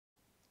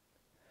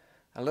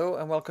Hello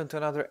and welcome to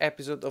another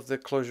episode of the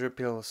Clojure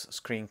Pills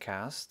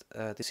screencast.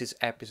 This is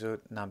episode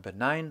number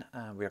 9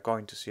 and we are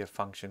going to see a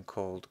function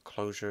called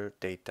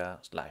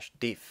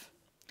clojure.data/diff.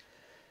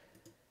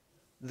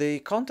 The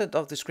content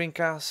of the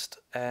screencast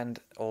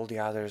and all the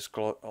other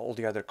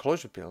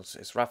Clojure pills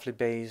is roughly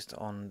based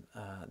on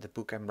the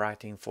book I'm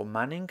writing for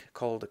Manning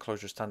called the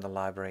Clojure Standard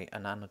Library,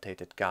 an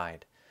annotated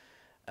guide.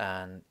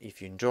 And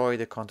if you enjoy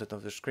the content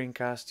of the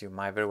screencast, you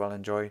might very well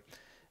enjoy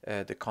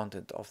the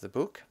content of the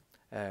book,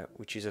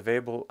 which is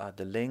available at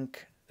the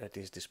link that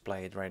is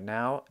displayed right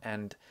now,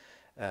 and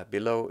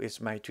below is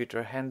my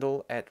Twitter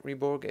handle at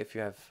reborg if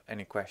you have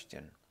any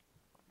question.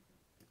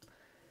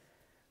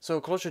 So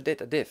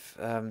clojure.data/diff,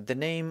 the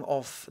name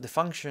of the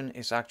function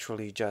is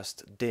actually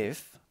just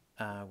diff,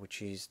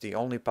 which is the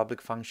only public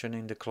function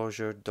in the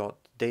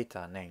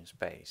clojure.data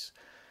namespace.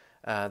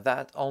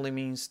 That only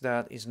means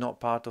that it's not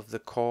part of the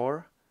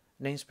core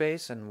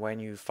namespace, and when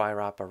you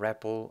fire up a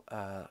REPL,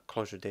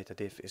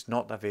 clojure.data/diff is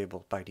not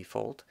available by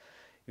default.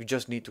 You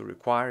just need to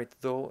require it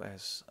though,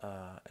 as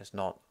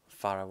not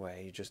far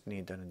away. You just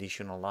need an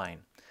additional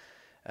line.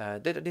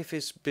 Data/diff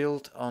is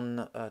built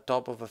on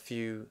top of a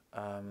few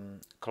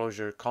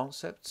Clojure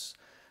concepts.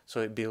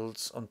 So it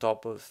builds on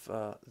top of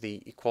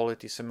the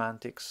equality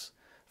semantics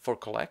for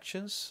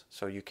collections.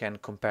 So you can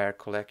compare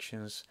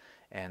collections,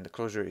 and the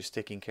Clojure is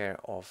taking care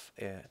of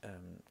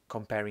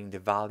comparing the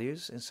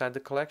values inside the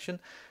collection.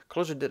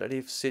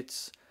 Clojure.data/diff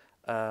sits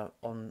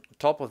on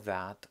top of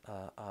that,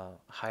 a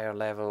higher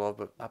level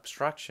of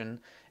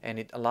abstraction, and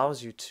it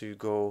allows you to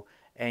go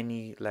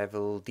any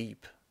level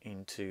deep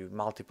into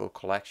multiple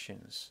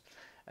collections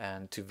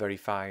and to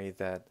verify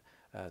that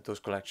those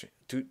collections,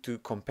 to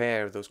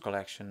compare those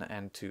collections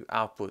and to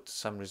output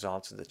some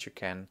results that you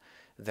can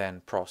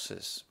then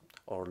process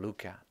or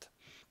look at.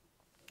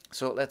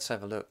 So let's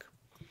have a look.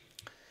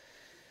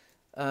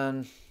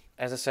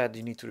 As I said,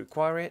 you need to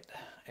require it.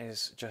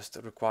 It's just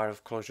a require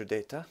of Clojure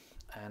data,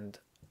 and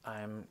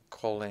I'm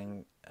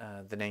calling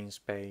the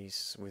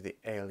namespace with the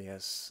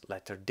alias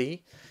letter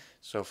D.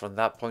 So from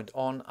that point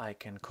on, I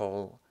can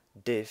call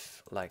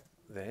diff like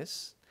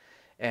this.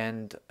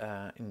 And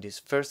in this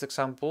first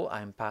example,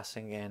 I'm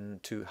passing in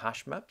two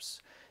hash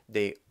maps.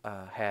 They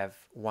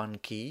have one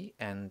key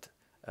and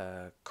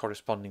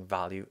corresponding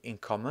value in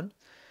common.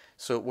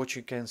 So what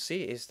you can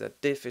see is that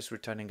diff is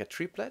returning a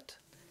triplet,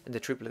 and the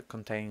triplet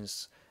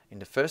contains in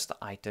the first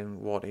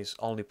item what is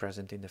only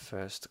present in the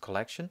first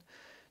collection,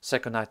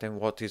 second item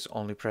what is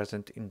only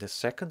present in the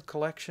second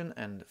collection,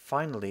 and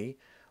finally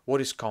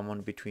what is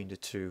common between the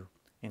two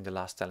in the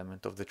last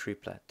element of the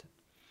triplet.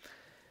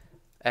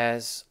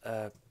 As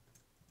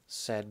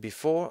said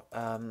before,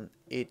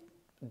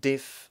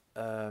 diff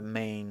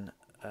main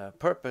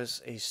purpose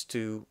is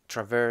to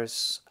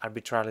traverse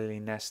arbitrarily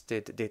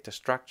nested data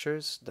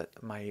structures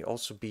that might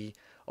also be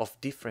of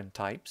different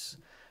types.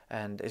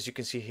 And as you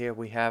can see here,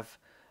 we have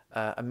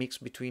a mix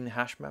between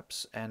hash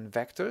maps and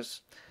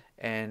vectors,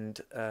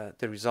 and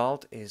the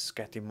result is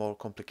getting more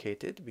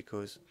complicated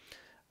because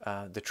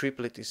the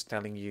triplet is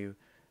telling you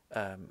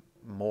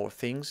more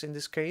things in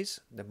this case.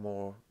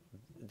 The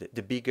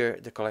bigger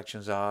the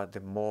collections are,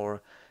 the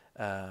more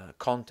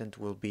content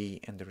will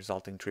be in the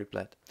resulting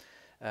triplet.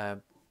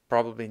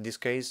 Probably in this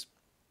case,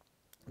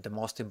 the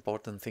most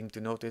important thing to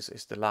notice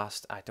is the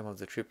last item of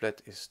the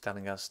triplet is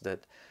telling us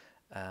that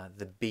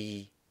the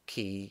B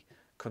key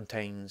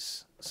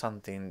contains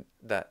something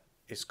that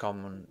is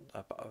common,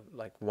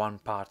 like one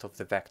part of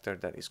the vector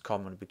that is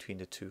common between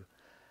the two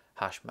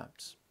hash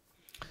maps.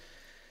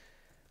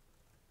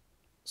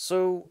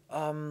 So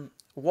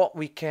what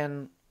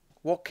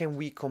can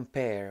we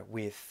compare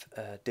with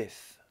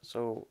diff?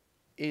 So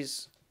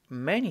is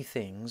many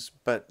things,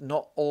 but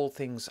not all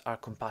things are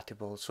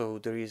compatible. So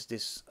there is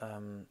this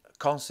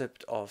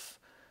concept of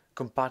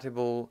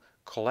compatible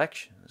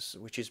collections,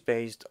 which is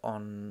based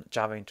on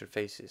Java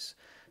interfaces.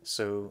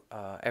 So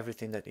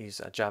everything that is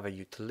a Java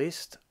util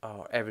list,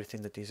 or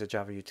everything that is a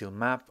Java util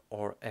map,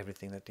 or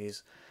everything that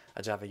is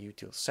a Java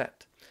util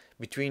set.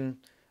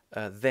 Between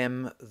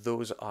them,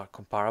 those are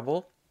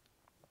comparable.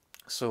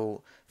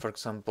 So for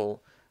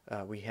example,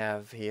 we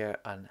have here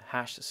an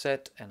hash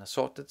set and a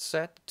sorted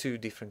set, two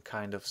different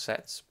kind of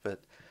sets,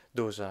 but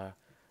those are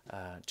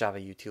Java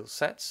util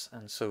sets,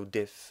 and so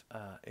diff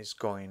is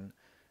going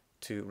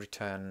to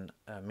return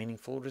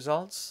meaningful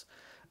results.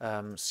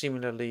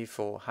 Similarly,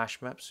 for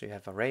hash maps, you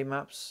have array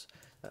maps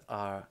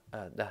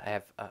that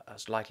have a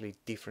slightly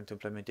different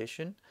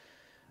implementation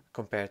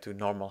compared to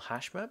normal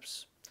hash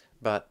maps,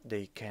 but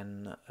they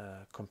can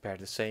compare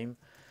the same.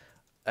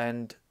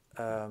 And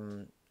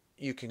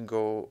you can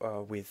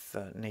go with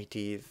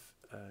native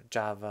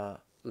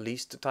Java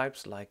list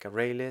types like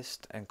array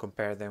list and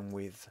compare them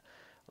with,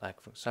 like,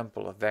 for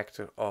example, a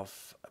vector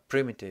of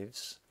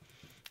primitives,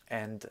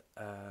 and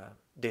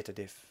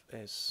data/diff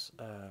is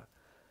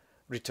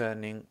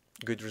returning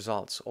good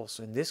results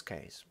also in this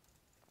case.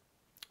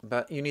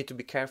 But you need to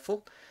be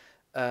careful.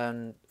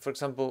 For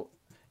example,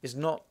 it's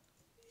not,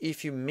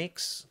 if you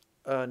mix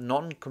a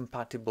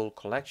non-compatible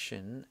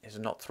collection, is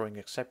not throwing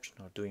exception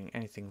or doing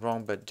anything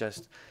wrong, but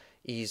just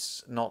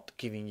is not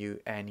giving you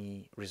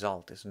any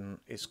result.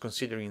 It's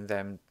considering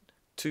them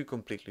two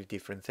completely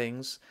different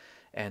things,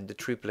 and the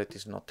triplet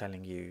is not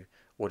telling you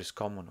what is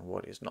common and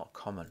what is not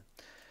common.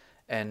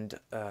 And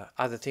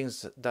other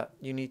things that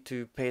you need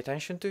to pay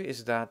attention to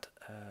is that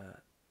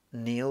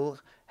nil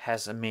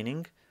has a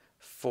meaning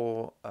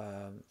for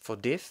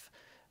diff,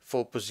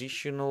 for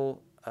positional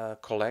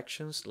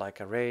collections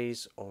like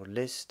arrays or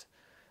list.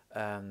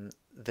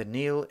 The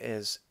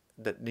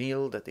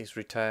nil that is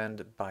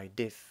returned by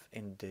diff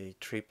in the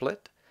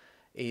triplet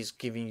is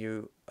giving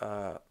you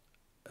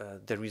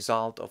the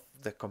result of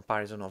the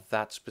comparison of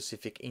that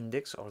specific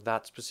index or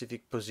that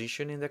specific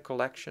position in the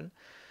collection.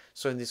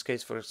 So in this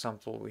case, for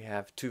example, we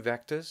have two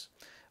vectors.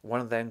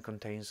 One of them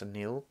contains a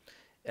nil,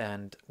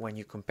 and when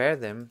you compare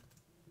them,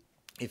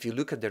 if you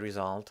look at the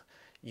result,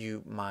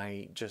 you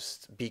might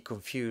just be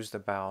confused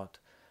about,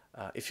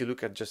 if you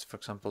look at just, for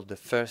example, the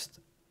first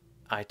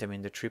item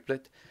in the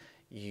triplet,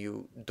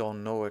 you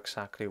don't know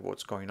exactly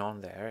what's going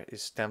on there.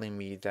 It's telling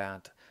me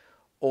that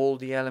all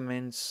the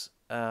elements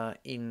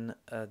in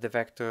the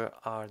vector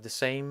are the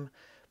same,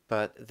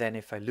 but then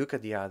if I look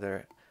at the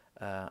other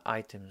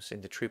items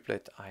in the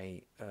triplet,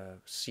 I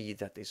see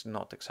that it's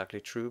not exactly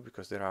true,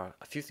 because there are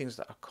a few things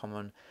that are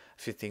common,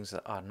 a few things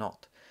that are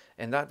not.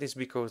 And that is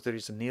because there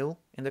is a nil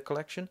in the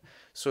collection.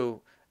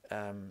 So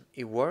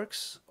it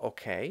works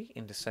okay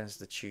in the sense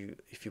that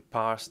if you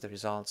parse the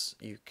results,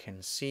 you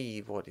can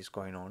see what is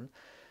going on.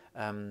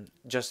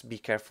 Just be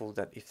careful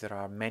that if there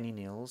are many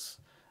nils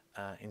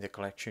in the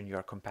collection you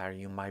are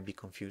comparing, you might be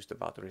confused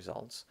about the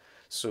results.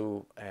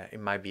 So it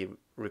might be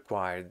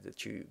required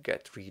that you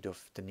get rid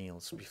of the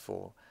nils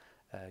before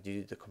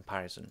you do the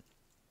comparison,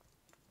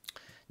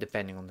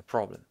 depending on the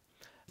problem.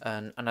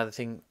 And another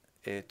thing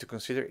to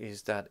consider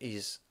is that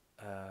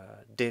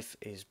diff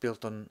is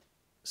built on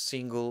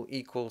single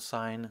equal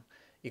sign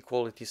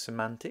equality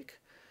semantic,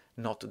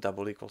 not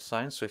double equal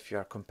sign. So if you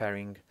are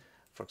comparing,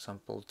 for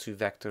example, two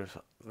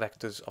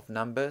vectors of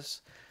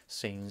numbers,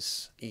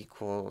 since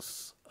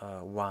equals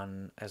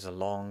 1 as a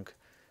long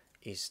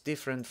is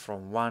different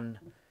from 1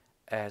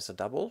 as a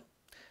double,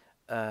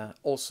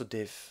 also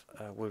diff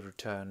will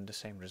return the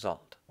same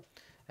result.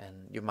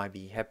 And you might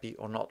be happy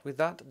or not with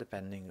that,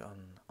 depending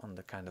on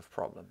the kind of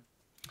problem.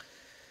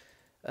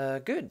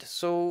 Good.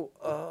 So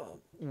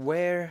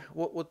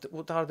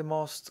what are the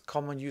most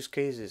common use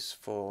cases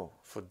for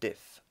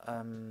diff?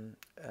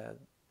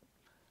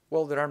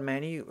 Well, there are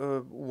many.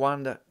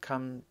 One that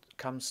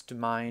comes to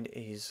mind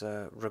is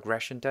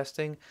regression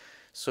testing.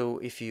 So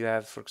if you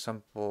have, for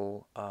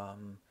example,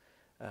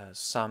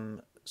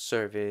 some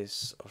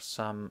service or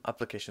some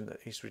application that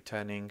is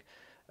returning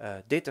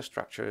data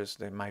structures,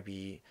 there might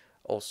be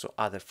also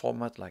other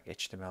format like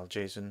HTML,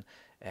 JSON,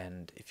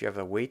 and if you have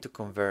a way to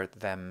convert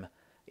them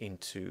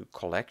into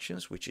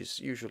collections, which is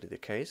usually the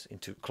case,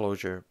 into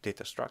clojure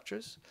data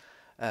structures,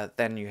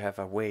 then you have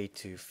a way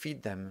to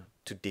feed them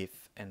to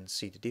diff and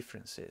see the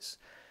differences.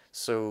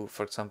 So,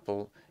 for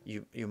example,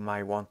 you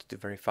might want to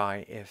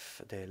verify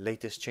if the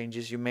latest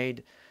changes you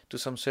made to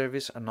some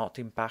service are not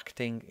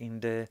impacting in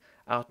the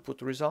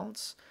output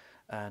results.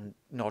 And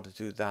in order to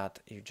do that,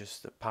 you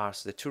just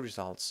parse the two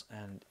results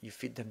and you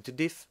feed them to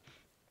diff,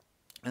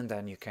 and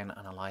then you can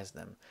analyze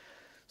them.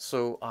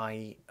 So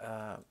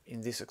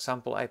in this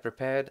example I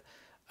prepared,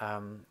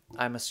 I'm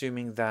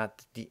assuming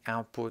that the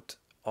output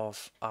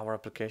of our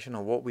application,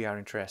 or what we are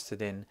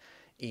interested in,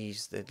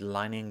 is the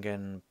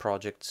Leiningen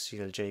project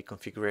CLJ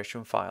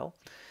configuration file,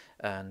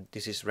 and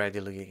this is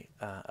readily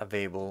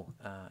available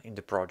in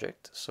the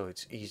project, so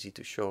it's easy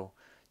to show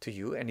to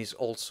you, and is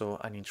also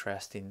an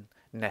interesting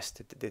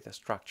nested data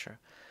structure.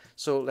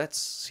 So let's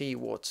see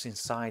what's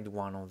inside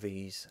one of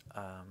these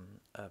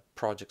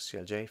project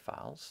CLJ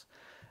files.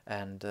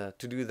 And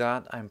to do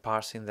that, I'm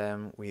parsing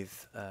them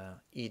with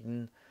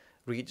Eden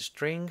read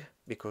string,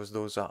 because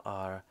those are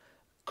our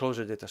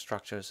clojure data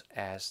structures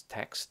as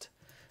text,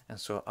 and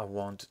so I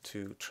want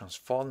to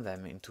transform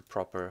them into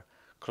proper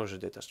clojure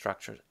data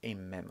structures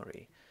in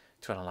memory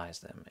to analyze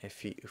them.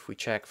 If we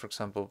check, for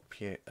example,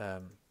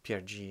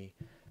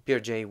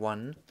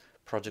 PRJ1,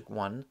 project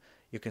 1,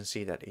 you can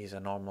see that is a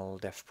normal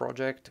dev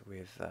project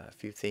with a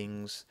few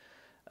things,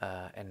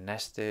 and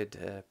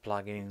nested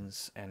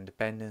plugins and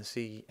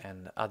dependency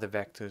and other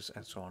vectors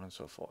and so on and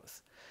so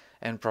forth.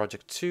 And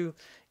project 2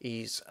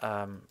 is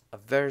a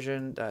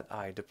version that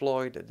I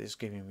deployed that is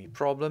giving me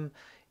problem,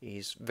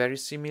 is very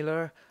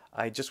similar.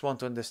 I just want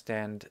to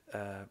understand,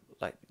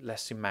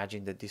 let's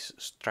imagine that these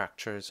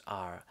structures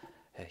are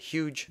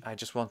huge. I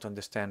just want to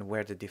understand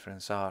where the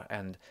differences are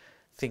and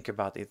think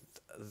about if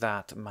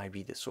that might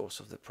be the source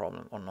of the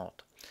problem or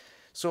not.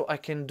 So I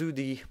can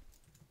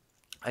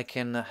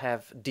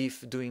have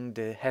diff doing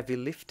the heavy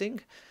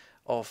lifting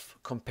of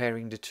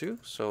comparing the two.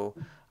 So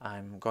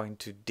I'm going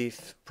to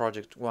diff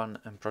project 1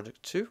 and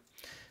project 2,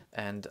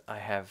 and I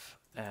have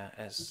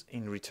as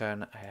in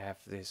return I have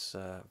this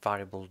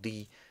variable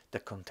d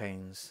that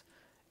contains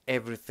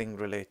everything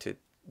related,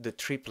 the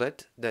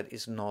triplet that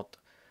is not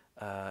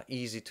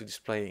easy to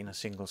display in a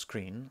single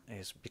screen,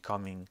 is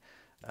becoming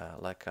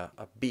like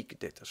a big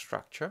data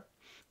structure.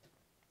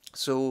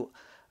 So,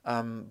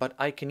 but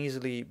I can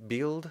easily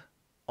build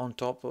on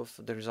top of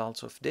the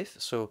results of diff.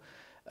 So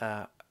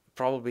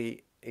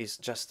probably is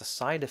just a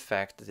side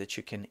effect that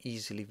you can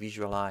easily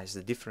visualize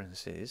the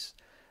differences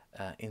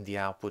in the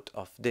output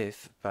of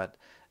diff, but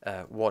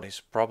what is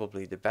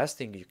probably the best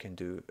thing you can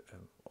do,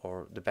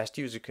 or the best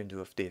use you can do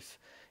of diff,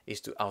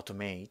 is to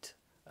automate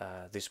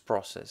this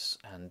process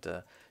and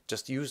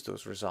just use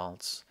those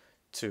results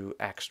to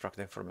extract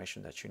the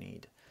information that you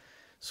need.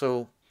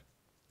 So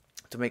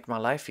to make my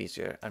life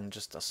easier, I'm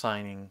just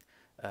assigning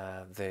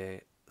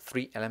the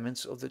 3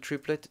 elements of the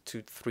triplet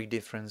to 3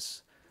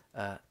 different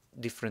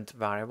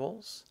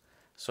variables,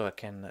 so I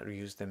can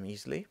reuse them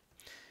easily.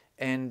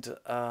 And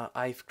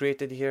I've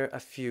created here a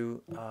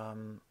few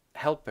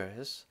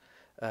helpers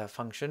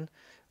function.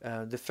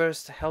 The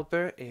first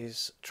helper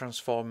is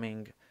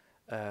transforming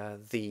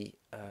the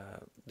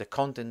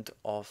content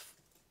of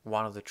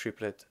one of the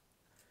triplet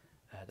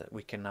that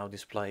we can now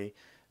display,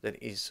 that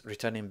is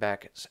returning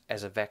back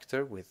as a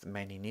vector with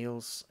many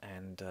nils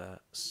and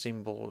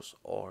symbols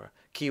or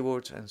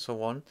keywords and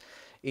so on,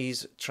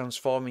 is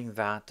transforming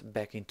that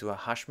back into a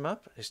hash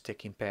map, is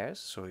taking pairs.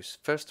 So it's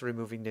first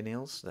removing the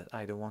nils that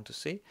I don't want to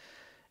see,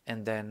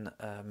 and then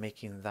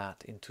making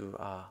that into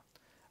a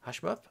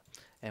hash map.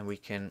 And we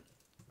can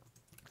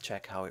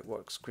check how it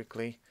works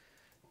quickly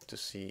to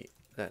see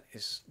that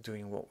is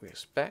doing what we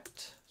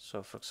expect.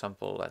 So for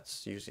example,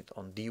 let's use it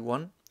on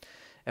D1,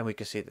 and we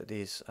can see that it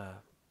is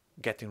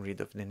getting rid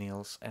of the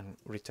nils and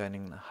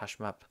returning a hash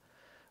map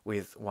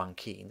with 1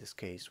 key in this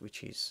case,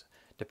 which is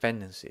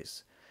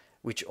dependencies,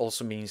 which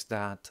also means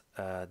that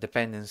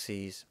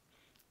dependencies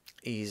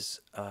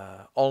is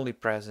only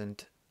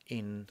present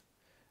in,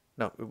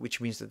 no, which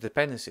means that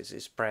dependencies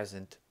is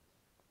present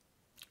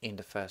in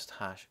the first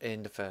hash,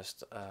 in the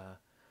first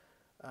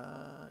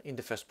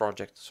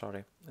project,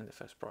 sorry, in the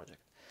first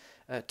project.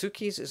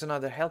 2keys is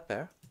another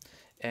helper,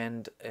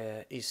 and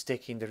is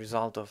taking the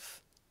result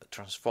of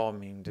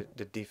transforming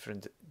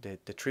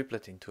the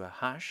triplet into a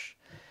hash,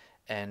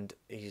 and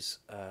is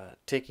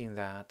taking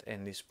that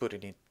and is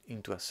putting it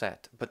into a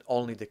set, but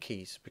only the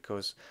keys,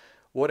 because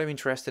what I'm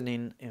interested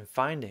in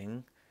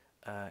finding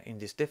in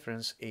this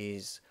difference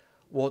is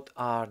what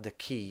are the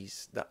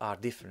keys that are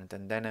different,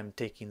 and then I'm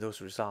taking those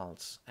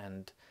results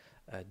and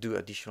do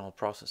additional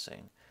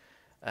processing.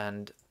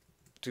 And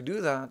to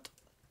do that,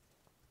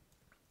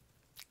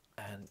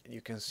 and you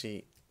can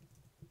see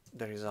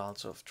the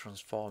results of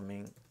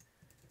transforming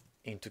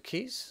into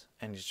keys,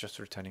 and it's just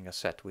returning a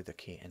set with a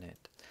key in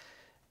it.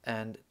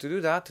 And to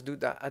do that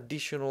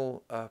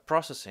additional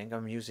processing,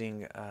 I'm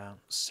using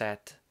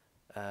set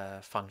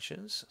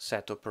functions,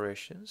 set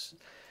operations,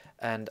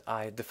 and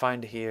I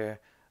defined here,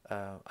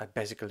 I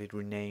basically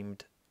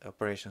renamed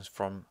operations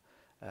from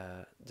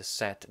the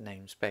set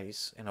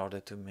namespace in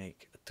order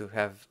to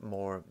have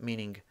more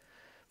meaning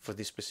for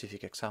this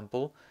specific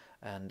example,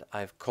 and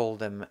I've called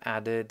them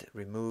added,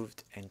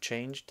 removed, and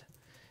changed.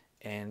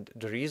 And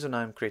the reason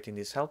I'm creating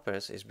these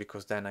helpers is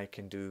because then I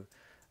can do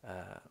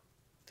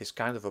this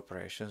kind of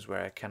operations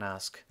where I can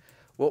ask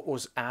what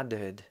was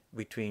added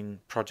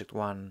between project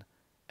 1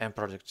 and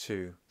project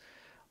 2,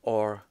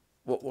 or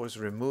what was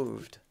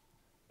removed,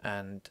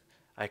 and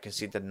I can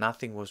see that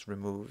nothing was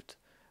removed,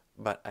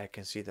 but I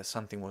can see that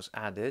something was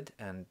added,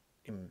 and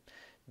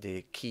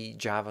the key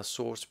Java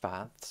source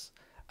paths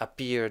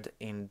appeared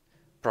in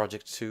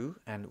project 2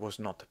 and was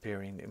not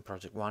appearing in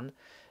project 1,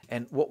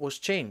 and what was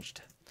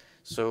changed.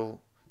 So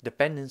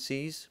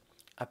dependencies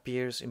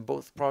appears in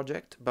both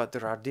projects, but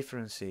there are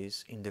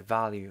differences in the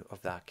value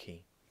of that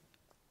key.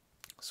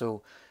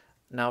 So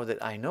now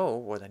that I know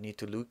what I need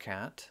to look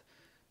at,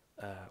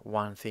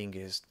 one thing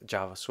is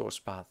Java source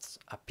paths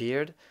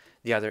appeared,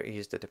 the other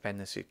is the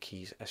dependency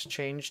keys has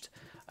changed.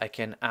 I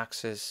can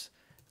access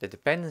the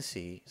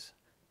dependencies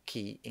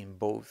key in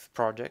both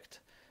projects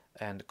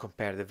and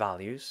compare the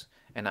values,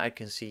 and I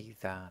can see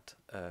that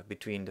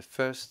between the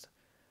first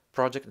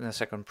project and the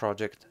second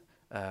project,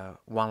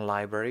 one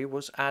library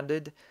was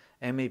added,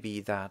 and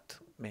maybe that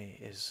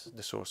is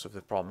the source of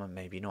the problem,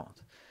 maybe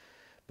not.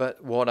 But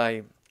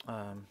the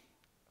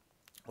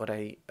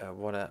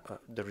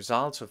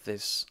results of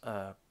this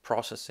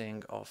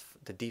processing of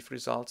the diff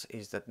results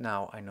is that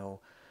now I know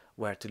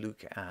where to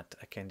look at.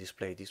 I can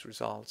display these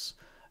results,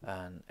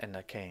 and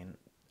I can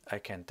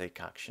take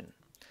action.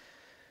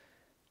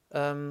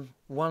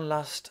 One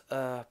last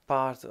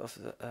part of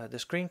the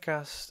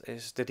screencast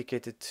is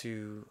dedicated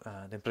to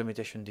the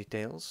implementation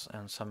details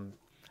and some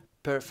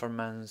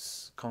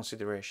performance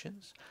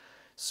considerations.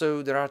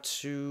 So there are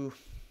 2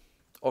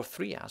 or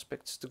 3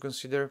 aspects to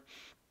consider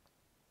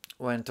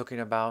when talking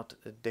about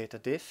data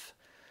diff.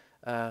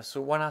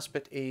 So one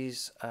aspect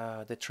is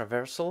the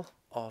traversal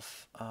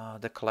of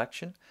the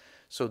collection.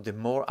 So the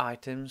more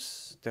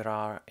items there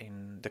are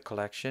in the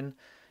collection,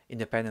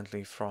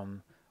 independently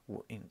from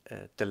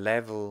the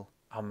level,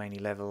 how many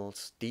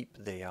levels deep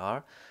they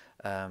are,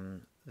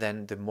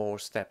 then the more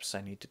steps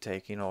I need to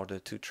take in order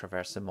to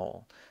traverse them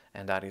all.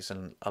 And that is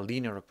a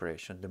linear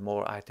operation. The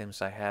more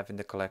items I have in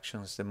the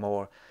collections, the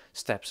more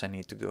steps I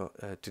need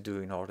to do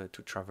in order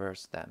to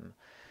traverse them.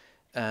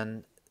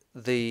 And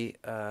the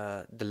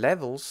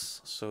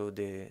levels, so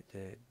the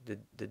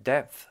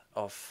depth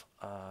of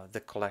the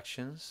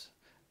collections,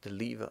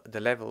 the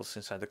levels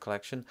inside the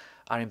collection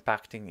are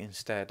impacting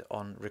instead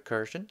on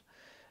recursion,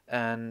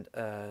 and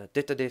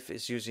data diff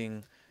is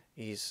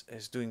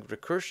doing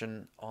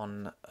recursion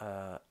on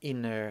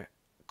inner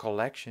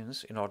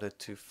collections in order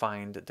to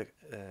find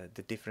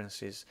the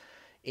differences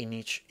in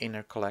each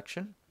inner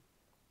collection.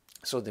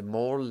 So the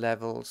more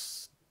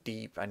levels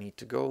deep I need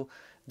to go,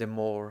 the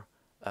more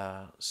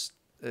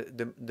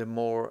the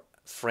more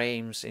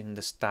frames in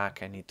the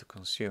stack I need to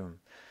consume.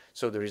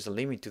 So there is a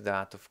limit to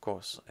that, of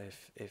course.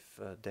 If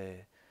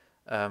the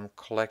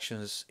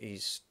collections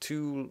is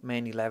too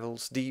many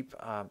levels deep,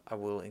 I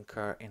will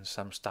incur in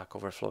some Stack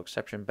Overflow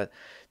exception, but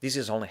this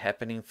is only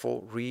happening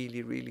for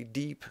really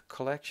deep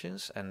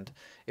collections, and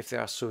if they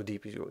are so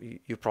deep,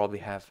 you probably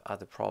have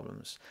other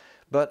problems.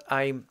 But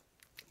I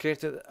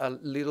created a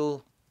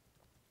little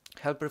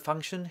helper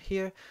function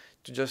here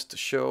to just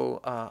show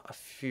a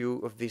few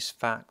of these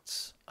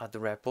facts at the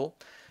REPL.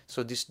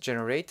 So this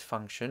generate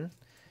function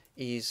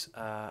is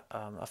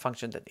a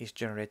function that is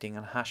generating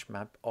a hash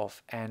map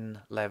of n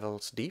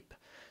levels deep.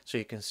 So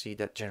you can see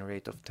that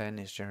generate of 10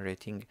 is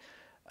generating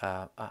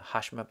a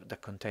hash map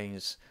that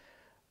contains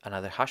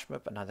another hash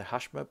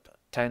map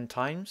 10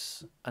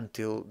 times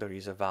until there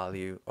is a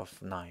value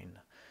of 9.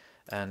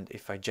 And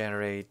if I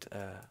generate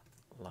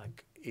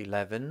like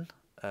 11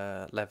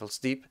 levels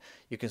deep,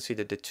 you can see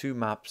that the two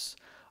maps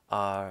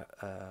are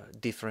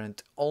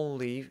different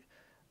only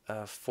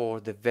for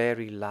the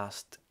very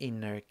last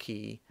inner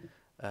key,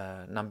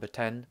 number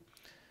 10,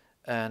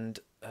 and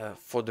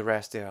for the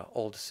rest they are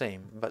all the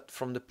same. But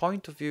from the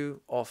point of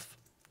view of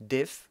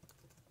diff,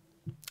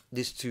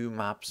 these two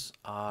maps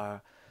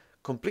are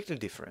completely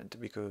different,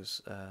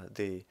 because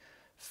the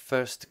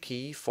first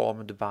key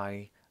formed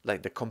by,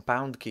 like the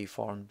compound key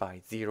formed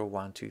by 0,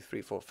 1, 2,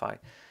 3, 4, 5,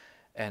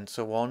 and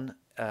so on,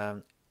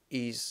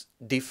 is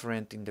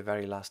different in the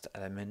very last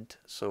element.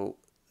 So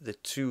the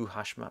two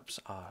hash maps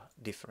are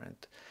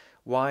different.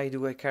 Why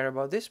do I care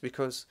about this?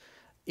 Because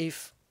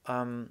if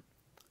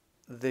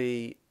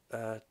the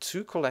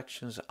two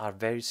collections are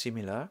very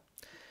similar,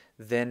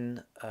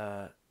 then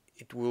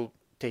it will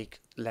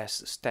take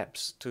less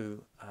steps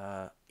to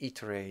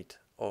iterate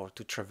or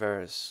to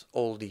traverse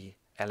all the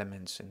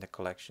elements in the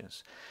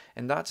collections.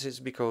 And that is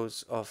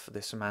because of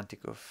the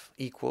semantic of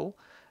equal.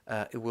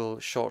 It will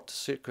short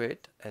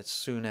circuit as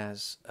soon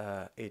as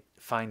it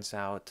finds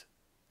out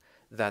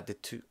that the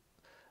two,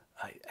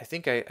 I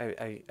think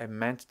I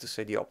meant to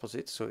say the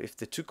opposite. So if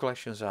the two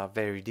collections are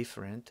very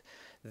different,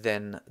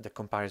 then the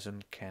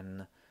comparison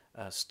can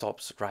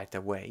stops right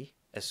away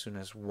as soon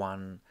as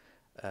one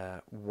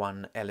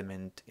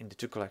element in the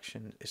two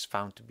collection is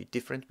found to be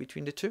different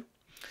between the two.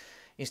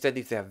 Instead,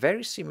 if they are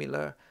very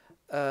similar,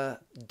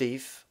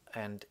 diff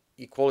and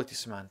equality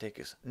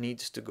semantics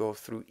needs to go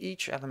through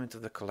each element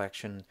of the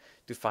collection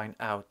to find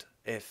out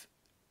if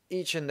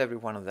each and every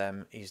one of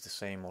them is the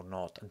same or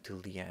not until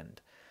the end.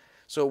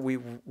 So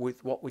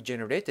with what we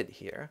generated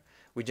here,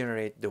 we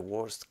generate the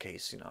worst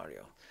case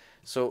scenario.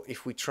 So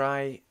if we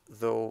try,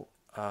 though,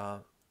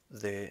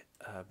 the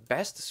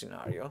best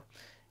scenario,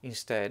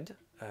 instead,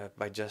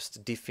 by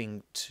just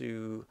diffing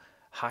two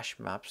hash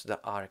maps that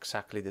are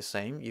exactly the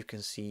same, you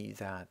can see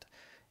that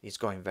it's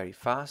going very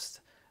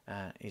fast.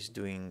 Is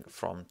doing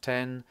from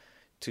 10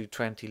 to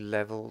 20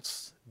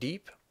 levels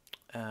deep,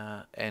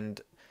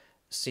 and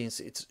since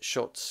it's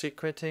short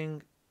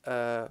circuiting,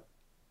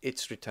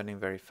 it's returning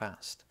very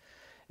fast.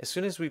 As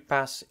soon as we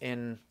pass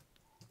in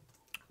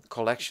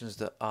collections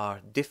that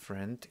are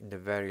different in the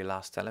very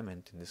last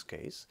element in this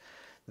case,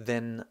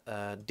 then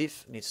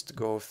diff needs to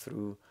go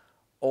through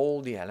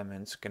all the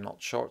elements, cannot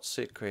short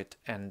circuit,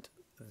 and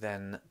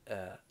then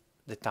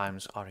the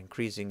times are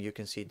increasing. You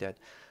can see that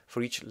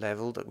for each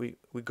level that we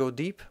go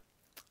deep,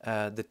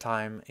 the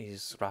time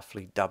is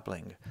roughly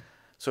doubling.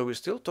 So we're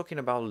still talking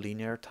about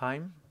linear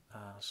time,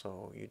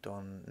 so you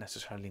don't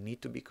necessarily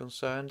need to be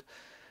concerned.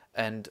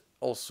 And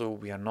also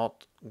we are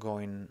not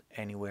going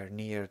anywhere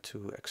near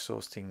to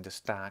exhausting the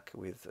stack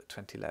with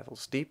 20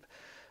 levels deep.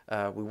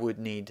 We would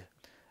need,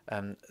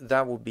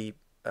 that would be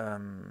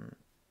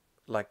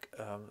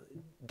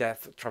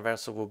depth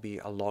traversal will be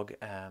a log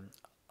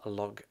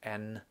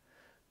n,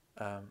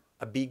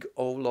 a big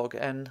O log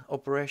n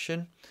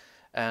operation,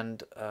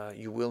 and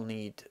you will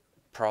need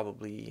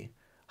probably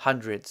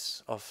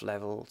hundreds of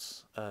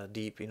levels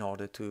deep in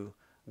order to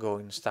go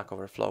in Stack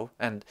Overflow.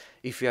 And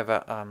if you have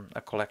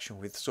a collection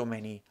with so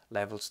many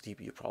levels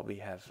deep, you probably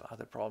have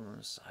other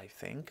problems, I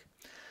think.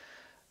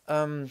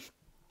 I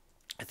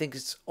think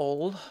it's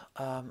all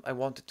I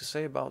wanted to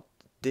say about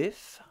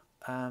diff.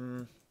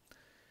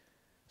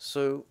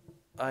 So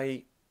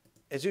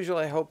as usual,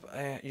 I hope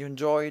you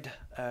enjoyed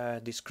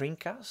this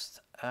screencast,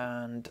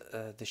 and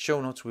the show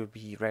notes will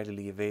be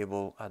readily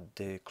available at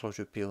the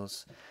Clojure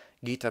Pills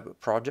GitHub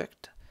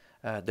project.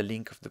 The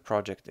link of the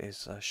project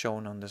is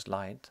shown on the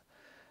slide.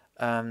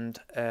 And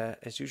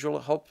as usual,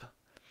 hope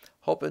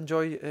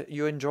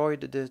you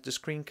enjoyed the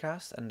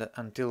screencast, and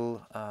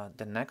until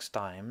the next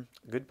time,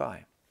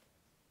 goodbye.